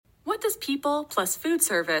what does people plus food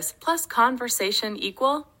service plus conversation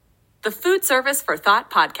equal? The Food Service for Thought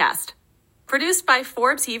podcast. Produced by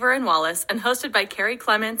Forbes Heaver and Wallace and hosted by Carrie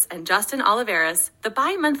Clements and Justin Oliveras, the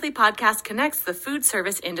bi-monthly podcast connects the food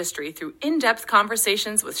service industry through in-depth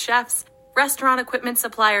conversations with chefs, restaurant equipment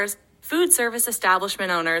suppliers, food service establishment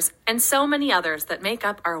owners, and so many others that make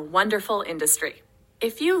up our wonderful industry.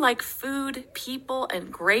 If you like food, people,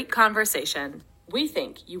 and great conversation, we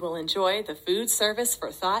think you will enjoy the Food Service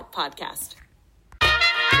for Thought podcast.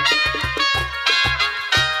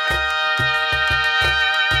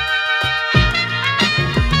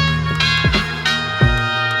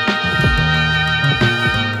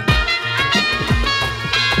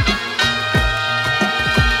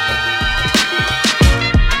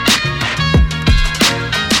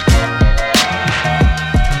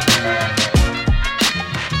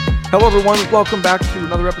 Hello, everyone. Welcome back to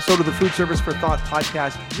another episode of the Food Service for Thought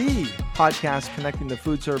podcast, the podcast connecting the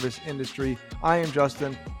food service industry. I am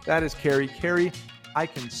Justin. That is Carrie. Carrie, I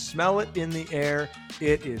can smell it in the air.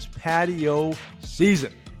 It is patio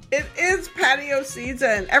season. It is patio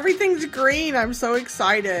season. Everything's green. I'm so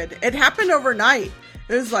excited. It happened overnight.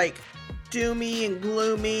 It was like doomy and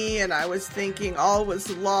gloomy, and I was thinking all was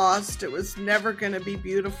lost. It was never going to be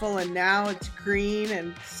beautiful, and now it's green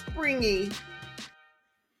and springy.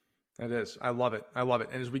 It is. I love it. I love it.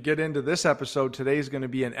 And as we get into this episode, today is going to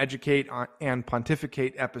be an educate and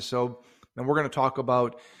pontificate episode. And we're going to talk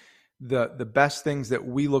about the best things that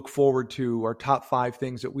we look forward to, our top 5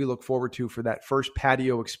 things that we look forward to for that first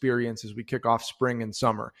patio experience as we kick off spring and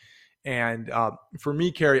summer. And for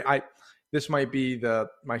me, Carrie, this might be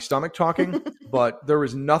my stomach talking, but there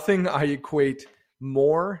is nothing I equate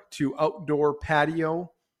more to outdoor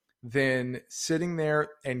patio than sitting there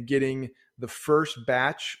and getting the first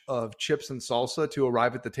batch of chips and salsa to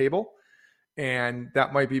arrive at the table. And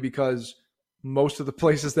that might be because most of the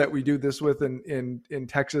places that we do this with in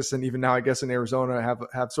Texas, and even now I guess in Arizona,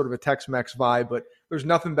 have sort of a Tex-Mex vibe, but there's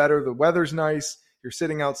nothing better. The weather's nice. You're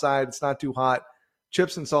sitting outside. It's not too hot.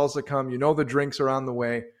 Chips and salsa come. You know the drinks are on the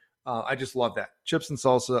way. I just love that. Chips and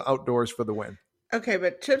salsa outdoors for the win. Okay,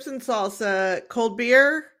 but chips and salsa, cold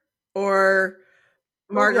beer or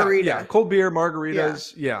margarita? Yeah, cold beer,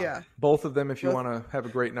 margaritas. Yeah. Both of them if you want to have a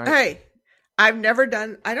great night. Hey, I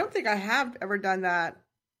don't think I have ever done that,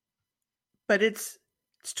 but it's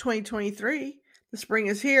 2023. The spring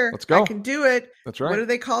is here. Let's go. I can do it. That's right. What do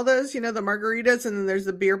they call those? You know, the margaritas, and then there's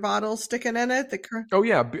the beer bottle sticking in it. Oh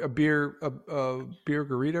yeah, a beer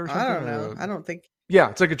garita or something. I don't know. I don't think. Yeah,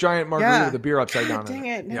 it's like a giant margarita with a beer upside down. Dang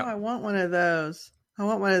it! No, yeah. I want one of those.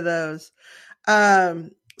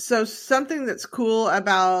 So something that's cool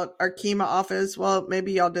about our Kemah office, well,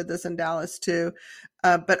 maybe y'all did this in Dallas too,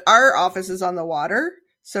 but our office is on the water.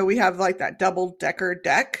 So we have like that double decker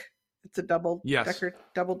deck. It's a double decker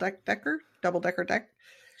deck.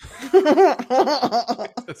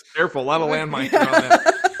 That's careful. A lot of landmines around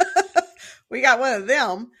that. We got one of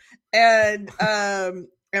them. And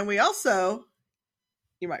we also,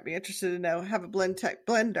 you might be interested to know, have a BlendTec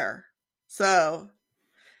blender. So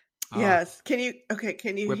yes. Can you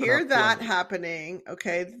hear that happening?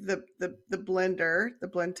 Okay. The blender, the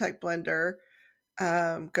BlendTec blender,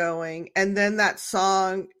 going, and then that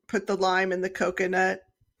song, put the lime in the coconut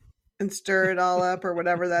and stir it all up, or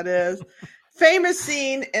whatever that is. Famous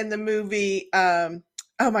scene in the movie. Oh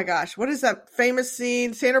my gosh. What is that famous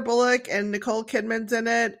scene? Sandra Bullock and Nicole Kidman's in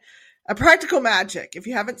it. A Practical Magic. If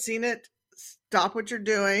you haven't seen it, stop what you're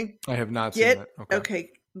doing. I have not seen it. Okay.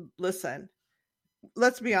 Listen.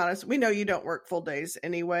 Let's be honest. We know you don't work full days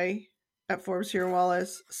anyway at Forbes here in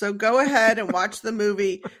Wallace. So go ahead and watch the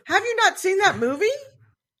movie. Have you not seen that movie?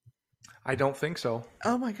 I don't think so.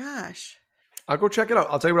 Oh my gosh. I'll go check it out.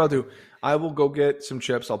 I'll tell you what I'll do. I will go get some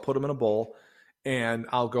chips. I'll put them in a bowl, and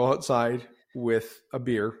I'll go outside with a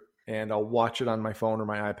beer, and I'll watch it on my phone or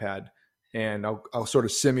my iPad, and I'll sort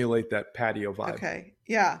of simulate that patio vibe. Okay.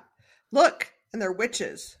 Yeah. Look, and they're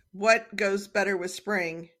witches. What goes better with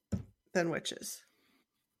spring than witches?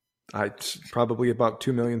 Probably about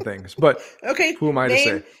 2 million things, but okay. Who am I to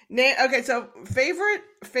say? Okay, so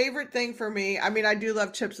favorite thing for me. I mean, I do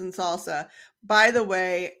love chips and salsa. By the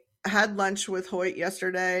way, I had lunch with Hoyt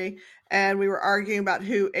yesterday, and we were arguing about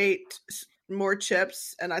who ate more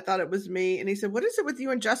chips, and I thought it was me. And he said, "What is it with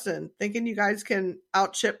you and Justin? Thinking you guys can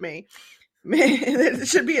out-chip me? It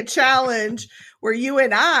should be a challenge where you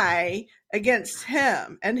and I against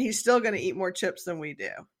him, and he's still going to eat more chips than we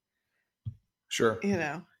do." Sure. You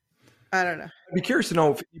know. I don't know. I'd be curious to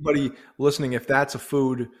know if anybody listening, if that's a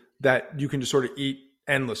food that you can just sort of eat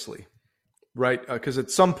endlessly, right? Because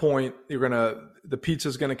at some point the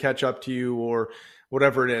pizza's going to catch up to you, or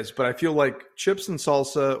whatever it is. But I feel like chips and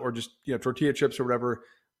salsa, or just tortilla chips or whatever,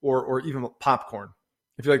 or even popcorn.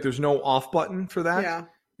 I feel like there's no off button for that. Yeah.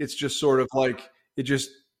 It's just sort of like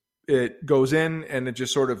it goes in and it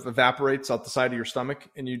just sort of evaporates out the side of your stomach,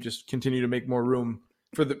 and you just continue to make more room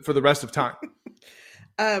for the rest of time.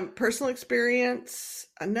 Personal experience,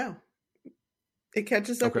 no. It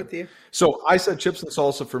catches up with you. So I said chips and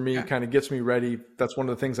salsa for me kind of gets me ready. That's one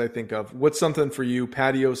of the things I think of. What's something for you?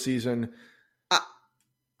 Patio season.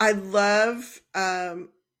 I love,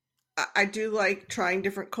 I do like trying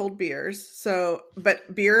different cold beers. So,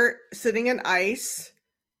 but beer sitting in ice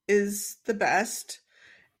is the best.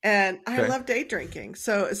 And I love day drinking.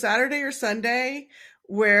 So Saturday or Sunday,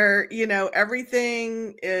 where,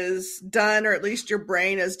 everything is done, or at least your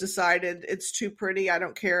brain has decided it's too pretty. I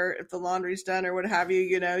don't care if the laundry's done or what have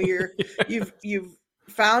you, you've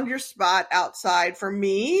found your spot outside. For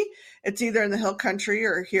me, it's either in the hill country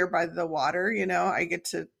or here by the water.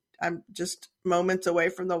 I'm just moments away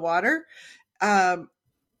from the water.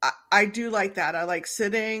 I do like that. I like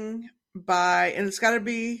sitting by, and it's got to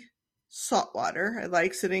be salt water. I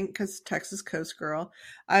like sitting, because Texas coast girl.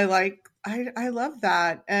 I love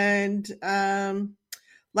that. And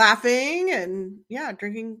laughing and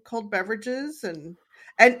drinking cold beverages and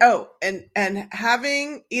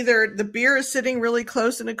having either the beer is sitting really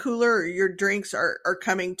close in a cooler or your drinks are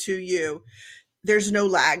coming to you. There's no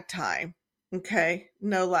lag time. Okay.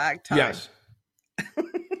 No lag time. Yes.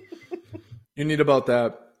 You need about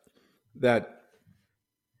that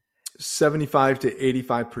 75 to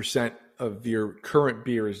 85% of your current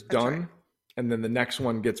beer is done. Right. And then the next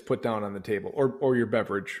one gets put down on the table, or your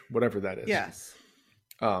beverage, whatever that is. Yes.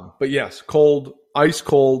 But yes, cold, ice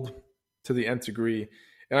cold to the nth degree.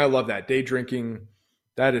 And I love that. Day drinking,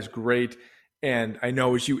 that is great. And I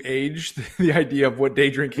know as you age, the idea of what day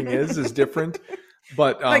drinking is different.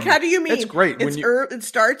 But how do you mean? It's great. It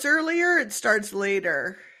starts earlier, it starts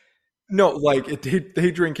later. No, like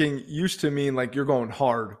day drinking used to mean like you're going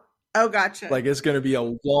hard. Oh, gotcha. Like it's going to be a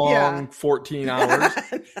long 14 hours.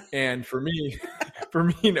 And for me,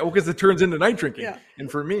 because it turns into night drinking. Yeah. And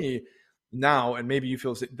for me now, and maybe you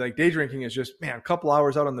feel like day drinking is just, a couple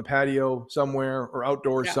hours out on the patio somewhere or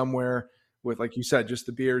outdoors somewhere with, like you said, just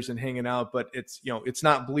the beers and hanging out. But it's, it's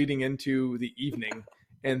not bleeding into the evening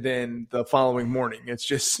and then the following morning. It's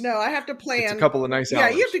just, no, I have to plan. It's a couple of nice hours. Yeah,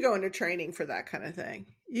 you have to go into training for that kind of thing.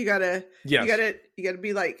 You gotta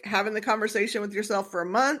be like having the conversation with yourself for a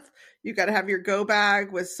month. You got to have your go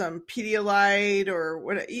bag with some Pedialyte or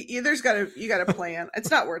what. You got to plan. It's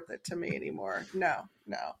not worth it to me anymore. No.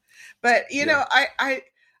 But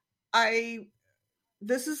I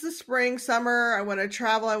this is the spring, summer. I want to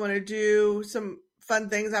travel. I want to do some fun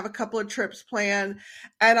things. I have a couple of trips planned,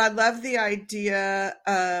 and I love the idea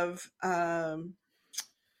of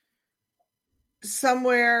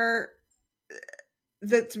somewhere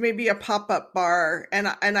that's maybe a pop-up bar. And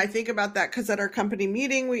I think about that because at our company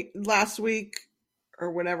meeting last week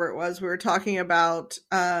or whenever it was, we were talking about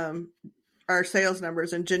our sales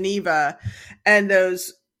numbers in Geneva and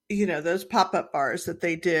those pop-up bars that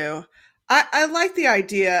they do. I like the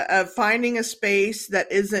idea of finding a space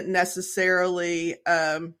that isn't necessarily,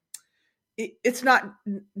 it's not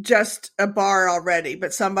just a bar already,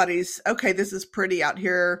 but somebody's, okay, this is pretty out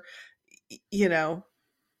here,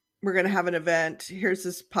 we're going to have an event. Here's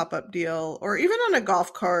this pop-up deal, or even on a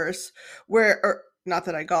golf course or not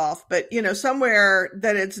that I golf, but somewhere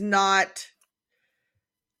that it's not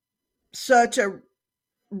such a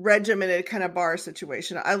regimented kind of bar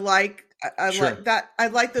situation. I like that. I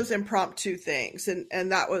like those impromptu things.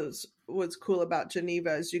 And that was what's cool about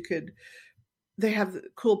Geneva is they have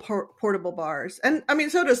cool portable bars. And I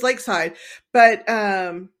mean, so does Lakeside, but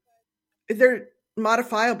they're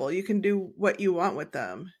modifiable. You can do what you want with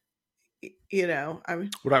them.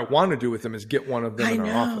 What I want to do with them is get one of them in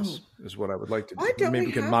our office is what I would like to do. Why don't Maybe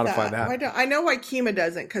we can modify that. I know why Kima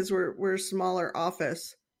doesn't, because we're a smaller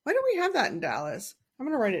office. Why don't we have that in Dallas? I'm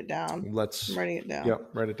going to write it down. I'm writing it down. Yep,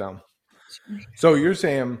 write it down. So you're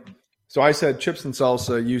saying, so I said chips and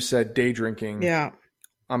salsa. You said day drinking. Yeah.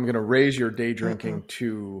 I'm going to raise your day drinking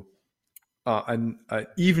to an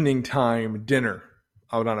evening time dinner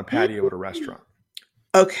out on a patio at a restaurant.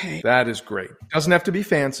 Okay. That is great. Doesn't have to be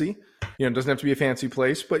fancy. It doesn't have to be a fancy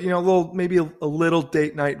place, but maybe a little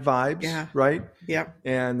date night vibes, right? Yep.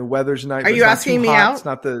 And the weather's nice. Are you asking me out? It's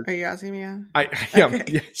not the. Are you asking me out?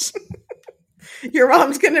 Yes. Your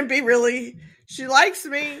mom's gonna be really. She likes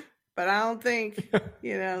me, but I don't think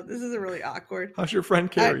this is really awkward. How's your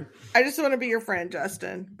friend Carrie? I just want to be your friend,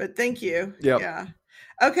 Justin. But thank you. Yep. Yeah.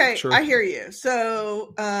 Okay, sure. I hear you.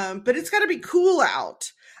 So, but it's got to be cool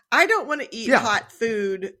out. I don't want to eat hot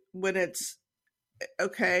food when it's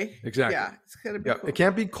Okay. Exactly. Yeah, it's gonna be Yeah, cool. it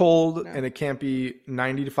can't be cold, No. and it can't be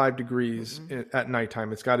 95 degrees at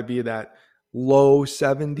nighttime. It's got to be that low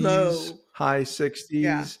 70s, Low. high 60s,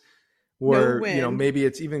 Yeah. where No wind. maybe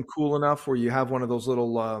it's even cool enough where you have one of those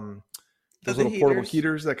little portable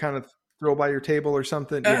heaters that kind of throw by your table or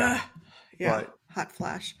something. Yeah, but hot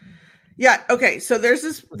flash. Yeah. Okay. So there's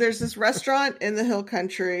this restaurant in the Hill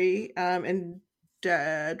Country in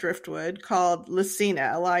Driftwood called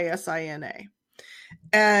Lisina, Lisina,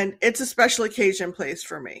 and it's a special occasion place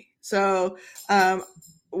for me. So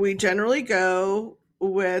we generally go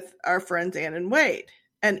with our friends Ann and Wade,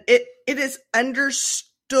 and it is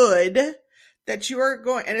understood that you are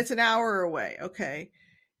going, and it's an hour away. Okay.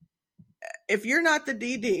 If you're not the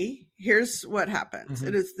DD, here's what happens.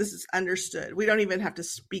 Mhm. This is understood. We don't even have to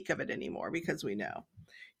speak of it anymore because we know.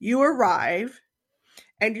 You arrive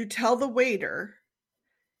and you tell the waiter,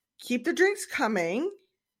 keep the drinks coming,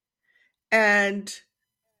 and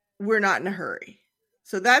we're not in a hurry.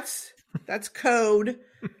 So that's code,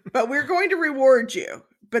 but we're going to reward you.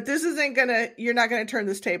 But this isn't you're not gonna turn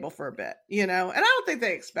this table for a bit, and I don't think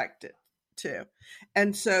they expect it to.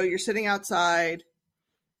 And so you're sitting outside,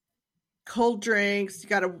 cold drinks, you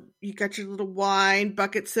got your little wine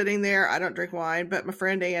bucket sitting there. I don't drink wine, but my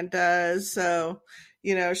friend Ann does. So,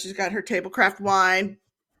 she's got her tablecraft wine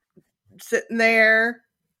sitting there.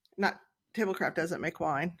 Not Tablecraft doesn't make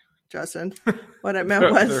wine, Justin. What I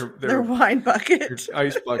meant was their wine bucket.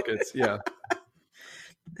 Ice buckets, yeah.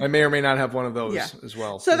 I may or may not have one of those as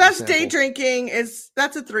well. So that's day drinking.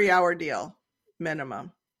 That's a 3-hour deal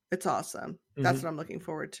minimum. It's awesome. That's what I'm looking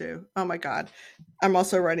forward to. Oh my God. I'm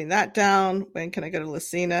also writing that down. When can I go to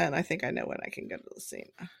Lisina? And I think I know when I can go to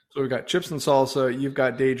Lisina. So we've got chips and salsa. You've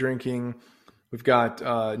got day drinking. We've got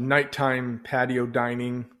nighttime patio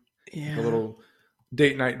dining. Yeah. A little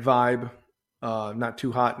date night vibe. Not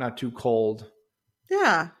too hot, not too cold.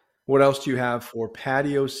 Yeah. What else do you have for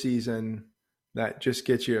patio season that just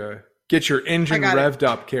get your engine revved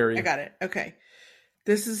up, Carrie? I got it. Okay.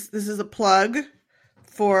 This is a plug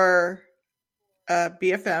for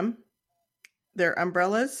BFM, their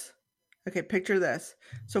umbrellas. Okay, picture this.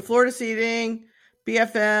 So Florida Seating,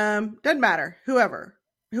 BFM, doesn't matter. Whoever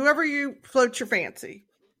you float your fancy.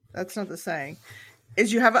 That's not the saying.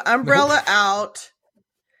 Is you have an umbrella out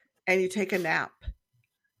and you take a nap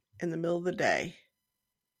in the middle of the day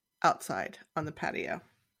outside on the patio.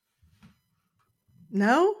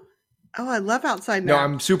 No? Oh, I love outside naps. No,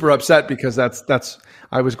 I'm super upset because that's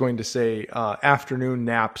I was going to say afternoon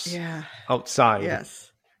naps outside.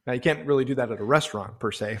 Yes. Now you can't really do that at a restaurant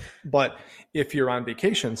per se, but if you're on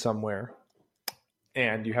vacation somewhere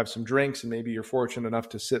and you have some drinks and maybe you're fortunate enough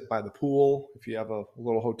to sit by the pool, if you have a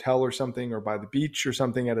little hotel or something, or by the beach or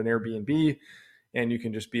something at an Airbnb, and you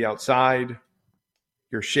can just be outside,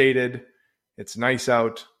 you're shaded, it's nice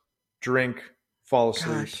out, drink, fall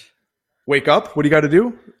asleep. Gosh. Wake up. What do you got to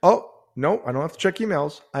do? Oh, no, I don't have to check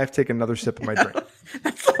emails. I have to take another sip of my drink.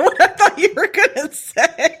 That's what I thought you were going to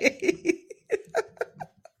say.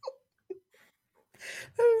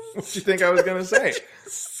 What do you think I was going to say?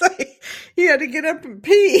 You had to get up and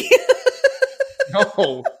pee.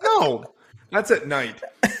 No. That's at night.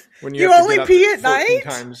 When you only pee at night?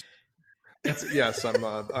 Times. Yes,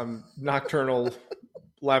 I'm nocturnal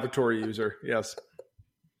lavatory user. Yes.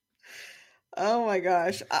 Oh my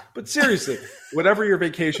gosh. But seriously, whatever your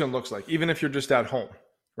vacation looks like, even if you're just at home,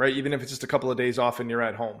 right? Even if it's just a couple of days off and you're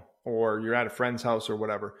at home or you're at a friend's house or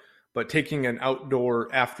whatever, but taking an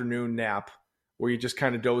outdoor afternoon nap where you just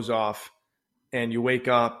kind of doze off and you wake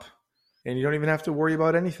up and you don't even have to worry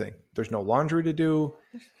about anything. There's no laundry to do.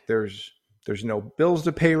 There's no bills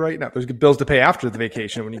to pay right now. There's bills to pay after the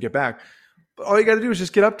vacation when you get back. But all you got to do is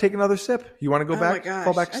just get up, take another sip. You want to go back,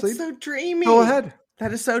 fall back to sleep? That's so dreamy. Go ahead.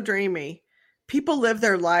 That is so dreamy. People live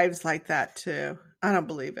their lives like that too. I don't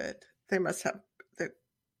believe it. They must have.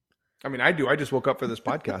 I mean, I do. I just woke up for this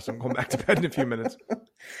podcast. I'm going back to bed in a few minutes.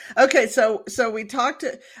 Okay, so we talked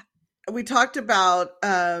about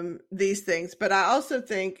these things, but I also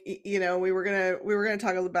think we were gonna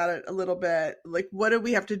talk about it a little bit. Like, what do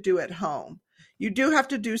we have to do at home? You do have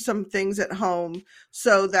to do some things at home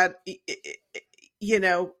so that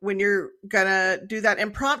when you're gonna do that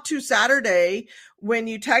impromptu Saturday, when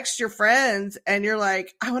you text your friends and you're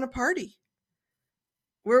like, I want to party.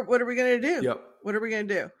 What are we gonna do? Yep. What are we gonna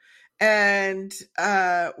do? And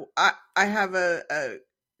I have a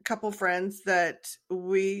couple friends that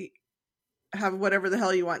we have whatever the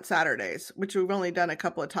hell you want Saturdays, which we've only done a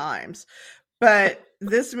couple of times. But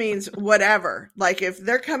this means whatever. Like if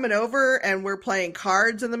they're coming over and we're playing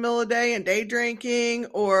cards in the middle of the day and day drinking,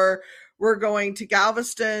 or we're going to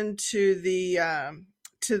Galveston to the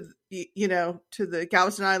to the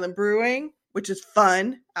Galveston Island Brewing, which is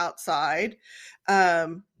fun outside,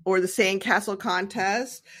 or the Sandcastle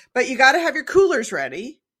contest. But you got to have your coolers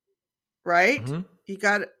ready, right? Mm-hmm.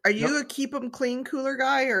 Are you a keep them clean cooler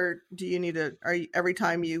guy, or do you need every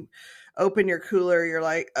time you open your cooler, you're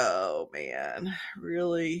like, oh man,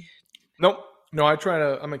 really? Nope. No, I'm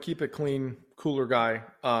going to keep it clean cooler guy,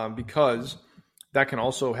 because that can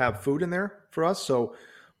also have food in there for us. So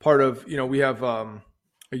part of, we have a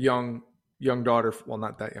young daughter. Well,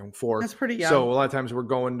 not that young, 4. That's pretty young. So a lot of times we're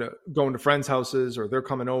going to friends' houses, or they're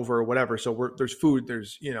coming over or whatever. So there's food.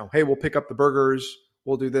 There's, hey, we'll pick up the burgers.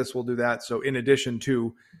 We'll do this. We'll do that. So in addition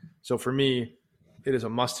to, so for me, it is a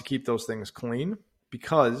must to keep those things clean,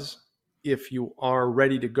 because if you are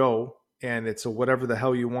ready to go and it's a whatever the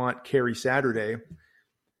hell you want carry Saturday,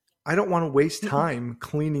 I don't want to waste time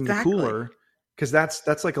cleaning the cooler, because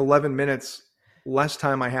that's like 11 minutes less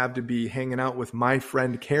time I have to be hanging out with my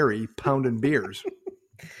friend Carrie, pounding beers,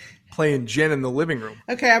 playing gin in the living room.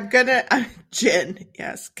 Okay, gin,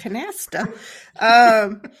 yes, canasta.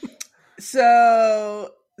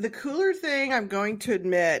 So the cooler thing, I'm going to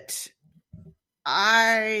admit,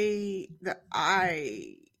 I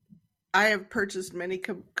have purchased many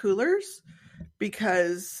coolers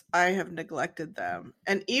because I have neglected them.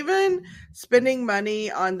 And even spending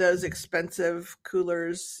money on those expensive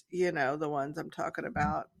coolers, the ones I'm talking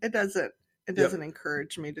about, it doesn't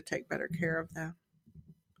encourage me to take better care of them.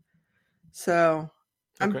 So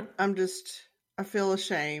okay. I feel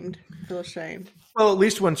ashamed. Well, at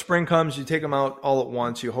least when spring comes, you take them out all at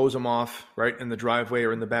once. You hose them off right in the driveway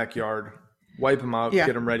or in the backyard, wipe them out,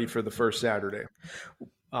 get them ready for the first Saturday.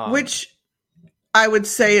 Which I would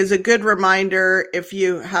say is a good reminder if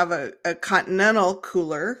you have a continental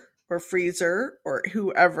cooler or freezer or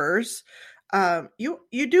whoever's. You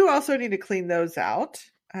do also need to clean those out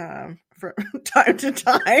from time to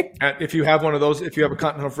time. If you have one of those, if you have a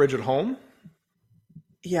continental fridge at home.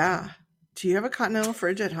 Yeah. Do you have a continental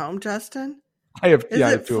fridge at home, Justin? I have. Is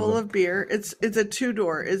it full of beer? It's a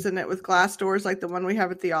 2-door, isn't it, with glass doors like the one we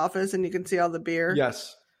have at the office, and you can see all the beer?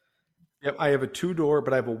 Yes. Yep, I have a 2-door,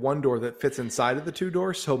 but I have a 1-door that fits inside of the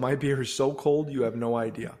 2-door. So my beer is so cold, you have no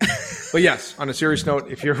idea. But yes, on a serious note,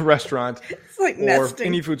 if you're a restaurant it's like or nesting.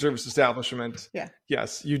 any food service establishment,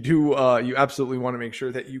 yes, you do. You absolutely want to make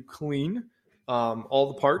sure that you clean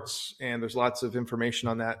all the parts. And there's lots of information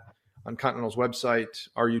on that on Continental's website,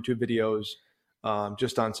 our YouTube videos,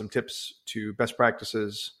 just on some tips to best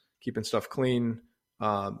practices, keeping stuff clean.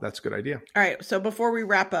 That's a good idea. All right. So before we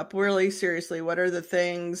wrap up, really seriously, what are the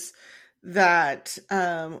things that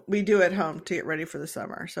we do at home to get ready for the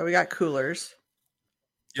summer? So we got coolers.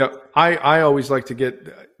 Yep. I always like to get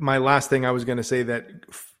my last thing I was going to say that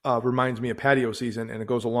reminds me of patio season, and it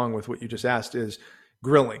goes along with what you just asked, is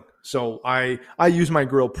grilling. So I use my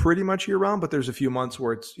grill pretty much year round, but there's a few months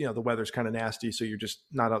where it's, the weather's kind of nasty. So you're just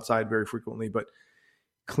not outside very frequently, but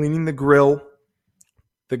cleaning the grill,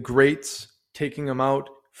 the grates, taking them out,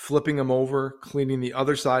 flipping them over, cleaning the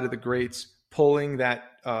other side of the grates, pulling that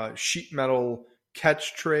sheet metal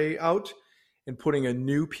catch tray out and putting a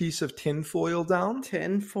new piece of tin foil down.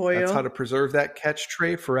 Tin foil. That's how to preserve that catch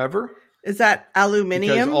tray forever. Is that aluminum?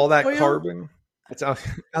 Because all that foil? carbon, it's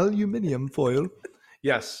aluminum foil.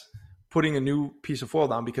 Yes. Putting a new piece of foil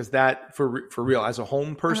down, because that for real, as a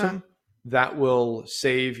home person, that will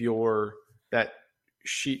save that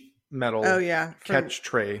sheet metal catch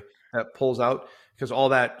tray that pulls out, because all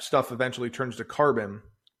that stuff eventually turns to carbon.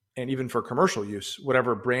 And even for commercial use,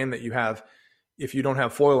 whatever brand that you have, if you don't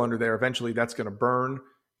have foil under there, eventually that's going to burn,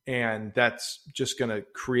 and that's just going to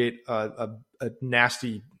create a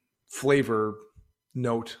nasty flavor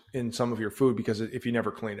note in some of your food, because if you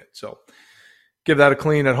never clean it. So give that a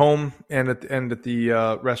clean at home and at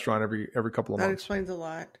the restaurant every couple of months. That explains a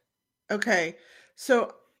lot. Okay.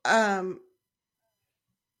 So I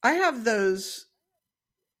have those.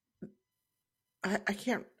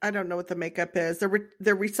 I don't know what the makeup is. They're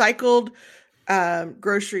recycled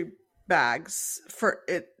grocery bags for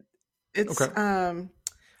it. It's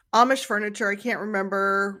Amish furniture. I can't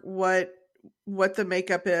remember what the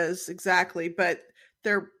makeup is exactly, but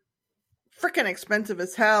they're freaking expensive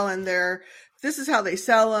as hell. And this is how they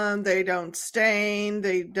sell them. They don't stain.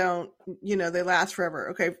 They don't, they last forever.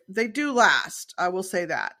 Okay. They do last. I will say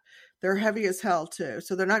that. They're heavy as hell too.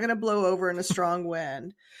 So they're not going to blow over in a strong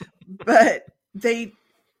wind, but they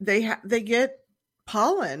get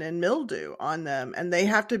pollen and mildew on them, and they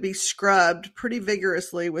have to be scrubbed pretty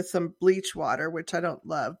vigorously with some bleach water, which I don't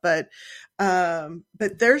love, but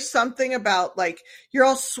there's something about, like, you're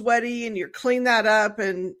all sweaty and you clean that up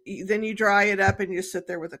and then you dry it up and you sit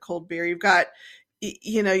there with a cold beer. You've got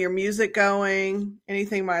your music going,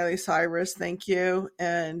 anything Miley Cyrus, thank you.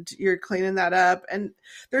 And you're cleaning that up. And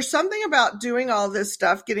there's something about doing all this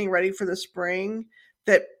stuff, getting ready for the spring,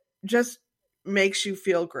 that just makes you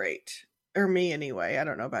feel great. Or me anyway. I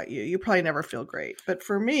don't know about you. You probably never feel great. But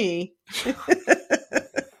for me,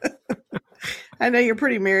 I know you're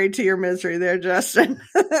pretty married to your misery there, Justin.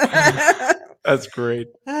 That's great.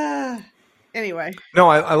 Anyway. No,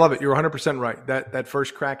 I love it. You're 100% right. That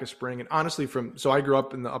first crack of spring. And honestly, so I grew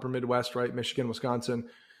up in the upper Midwest, right? Michigan, Wisconsin.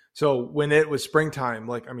 So when it was springtime,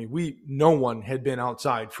 no one had been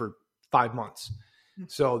outside for 5 months.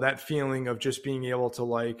 So that feeling of just being able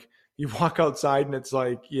to you walk outside and it's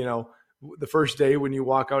the first day when you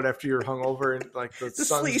walk out after you're hungover and the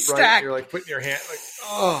sun's bright, and you're putting your hand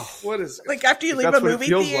oh, what is after you leave a movie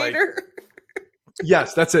theater?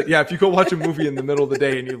 Yes, that's it. Yeah, if you go watch a movie in the middle of the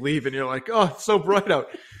day and you leave and you're like, oh, it's so bright out.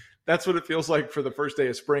 That's what it feels like for the first day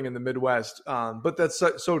of spring in the Midwest. But that's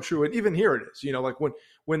so true. And even here it is,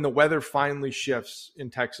 when the weather finally shifts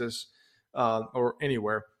in Texas or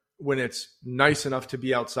anywhere, when it's nice enough to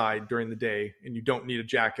be outside during the day and you don't need a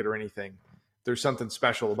jacket or anything. There's something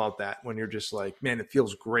special about that when you're just man, it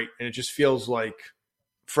feels great. And it just feels like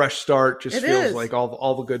fresh start, just feels like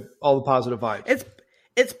all the good, all the positive vibes.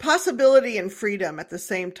 It's possibility and freedom at the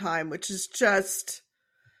same time, which is just,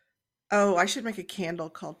 I should make a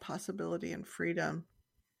candle called Possibility and Freedom.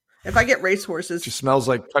 If I get racehorses. It just smells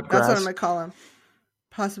like cut grass. That's what I'm going to call them.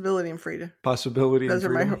 Possibility and Freedom. Possibility and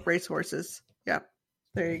Freedom. Those are my racehorses. Yeah.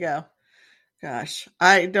 There you go. Gosh,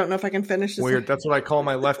 I don't know if I can finish this. Weird. That's what I call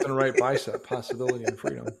my left and right bicep. Possibility and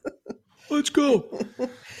freedom. Let's go.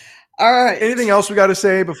 All right. Anything else we got to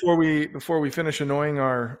say before we finish annoying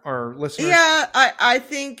our listeners? Yeah, I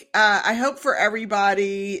think I hope for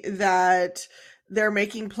everybody that they're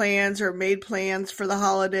making plans or made plans for the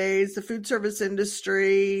holidays. The food service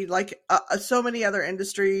industry, so many other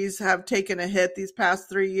industries, have taken a hit these past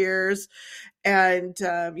 3 years. And,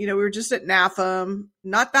 we were just at NAFM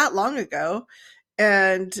not that long ago.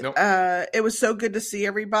 And Nope. It was so good to see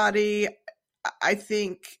everybody. I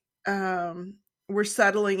think we're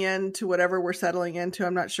settling into whatever we're settling into.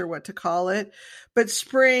 I'm not sure what to call it. But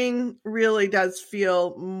spring really does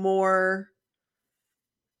feel more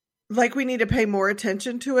like we need to pay more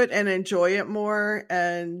attention to it and enjoy it more.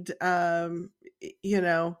 And,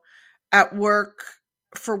 at work,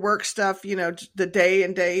 for work stuff, the day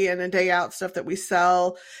in and day out stuff that we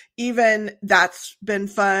sell, even that's been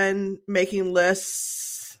fun, making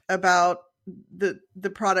lists about the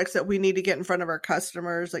products that we need to get in front of our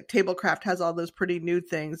customers. Like Tablecraft has all those pretty new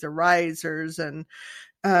things, the risers and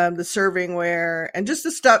the servingware and just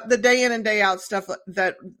the stuff, the day in and day out stuff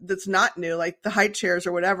that's not new, like the high chairs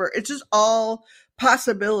or whatever. It's just all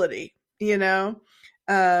possibility,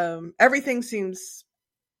 everything seems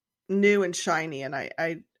new and shiny. And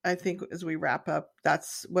I think as we wrap up,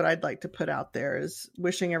 that's what I'd like to put out there, is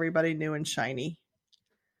wishing everybody new and shiny.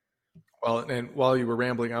 Well, and while you were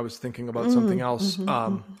rambling, I was thinking about something else.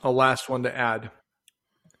 A last one to add.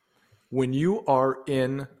 When you are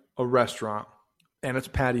in a restaurant and it's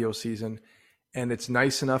patio season and it's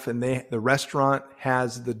nice enough and the restaurant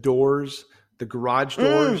has the doors, the garage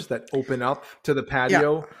doors that open up to the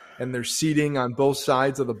patio, and there's seating on both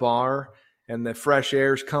sides of the bar and the fresh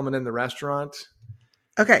air's coming in the restaurant.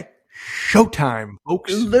 Okay. Showtime,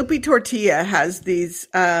 folks. Loopy Tortilla has these,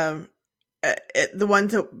 the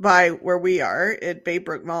ones by where we are at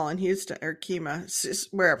Baybrook Mall in Houston, or Kemah,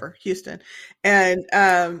 wherever, Houston. And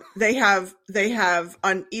they have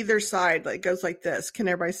on either side, it goes like this. Can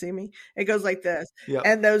everybody see me? It goes like this. Yep.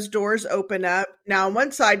 And those doors open up. Now on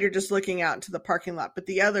one side, you're just looking out into the parking lot, but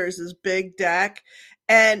the other is this big deck.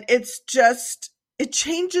 And it's just, it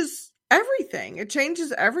changes everything. It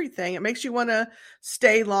changes everything. It makes you want to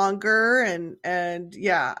stay longer. And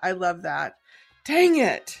yeah, I love that. Dang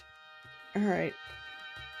it. All right.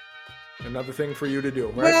 Another thing for you to do,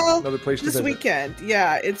 right? Well, another place to this visit. weekend.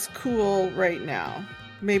 Yeah, it's cool right now.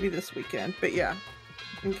 Maybe this weekend, but yeah.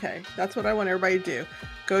 Okay, that's what I want everybody to do.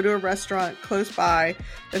 Go to a restaurant close by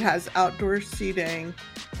that has outdoor seating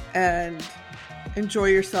and enjoy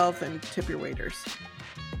yourself and tip your waiters.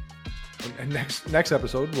 And next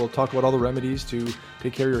episode, we'll talk about all the remedies to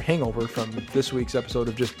take care of your hangover from this week's episode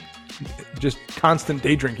of just constant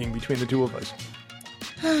day drinking between the two of us.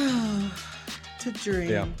 To dream.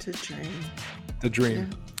 Yeah.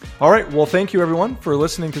 All right. Well, thank you everyone for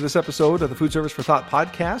listening to this episode of the Food Service for Thought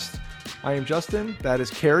podcast. I am Justin. That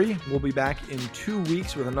is Carrie. We'll be back in 2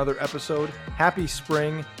 weeks with another episode. Happy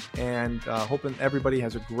spring, and hoping everybody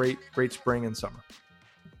has a great spring and summer.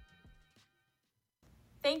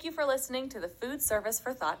 Thank you for listening to the Food Service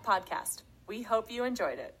for Thought podcast. We hope you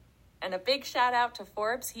enjoyed it. And a big shout out to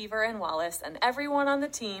Forbes, Heaver, and Wallace and everyone on the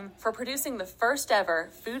team for producing the first ever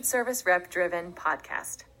food service rep-driven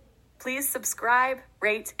podcast. Please subscribe,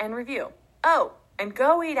 rate, and review. Oh, and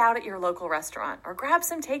go eat out at your local restaurant or grab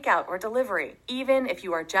some takeout or delivery, even if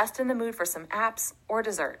you are just in the mood for some apps or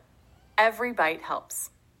dessert. Every bite helps.